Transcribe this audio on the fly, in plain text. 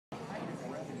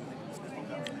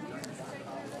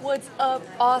What's up,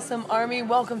 awesome army?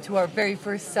 Welcome to our very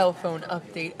first cell phone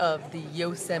update of the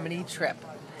Yosemite trip.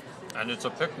 And it's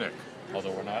a picnic, although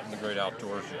we're not in the great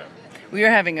outdoors yet. We are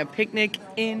having a picnic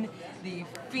in the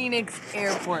Phoenix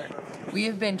airport. We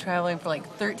have been traveling for like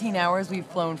 13 hours. We've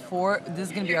flown this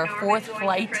is going to be our fourth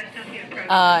flight.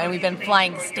 And we've been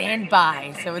flying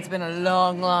standby, so it's been a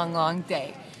long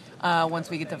day. Once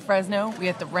we get to Fresno, we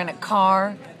have to rent a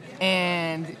car,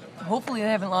 and hopefully they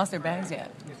haven't lost their bags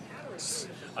yet.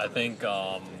 I think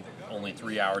only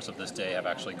 3 hours of this day have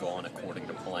actually gone according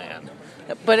to plan.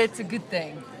 But it's a good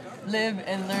thing. Live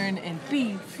and learn and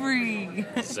be free.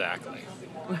 Exactly.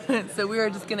 So we are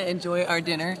just going to enjoy our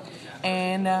dinner,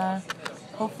 and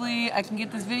hopefully I can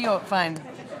get this video up fine.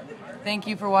 Thank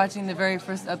you for watching the very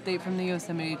first update from the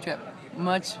Yosemite trip.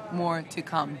 Much more to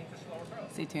come.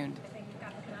 Stay tuned.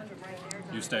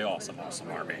 You stay awesome,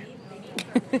 awesome army.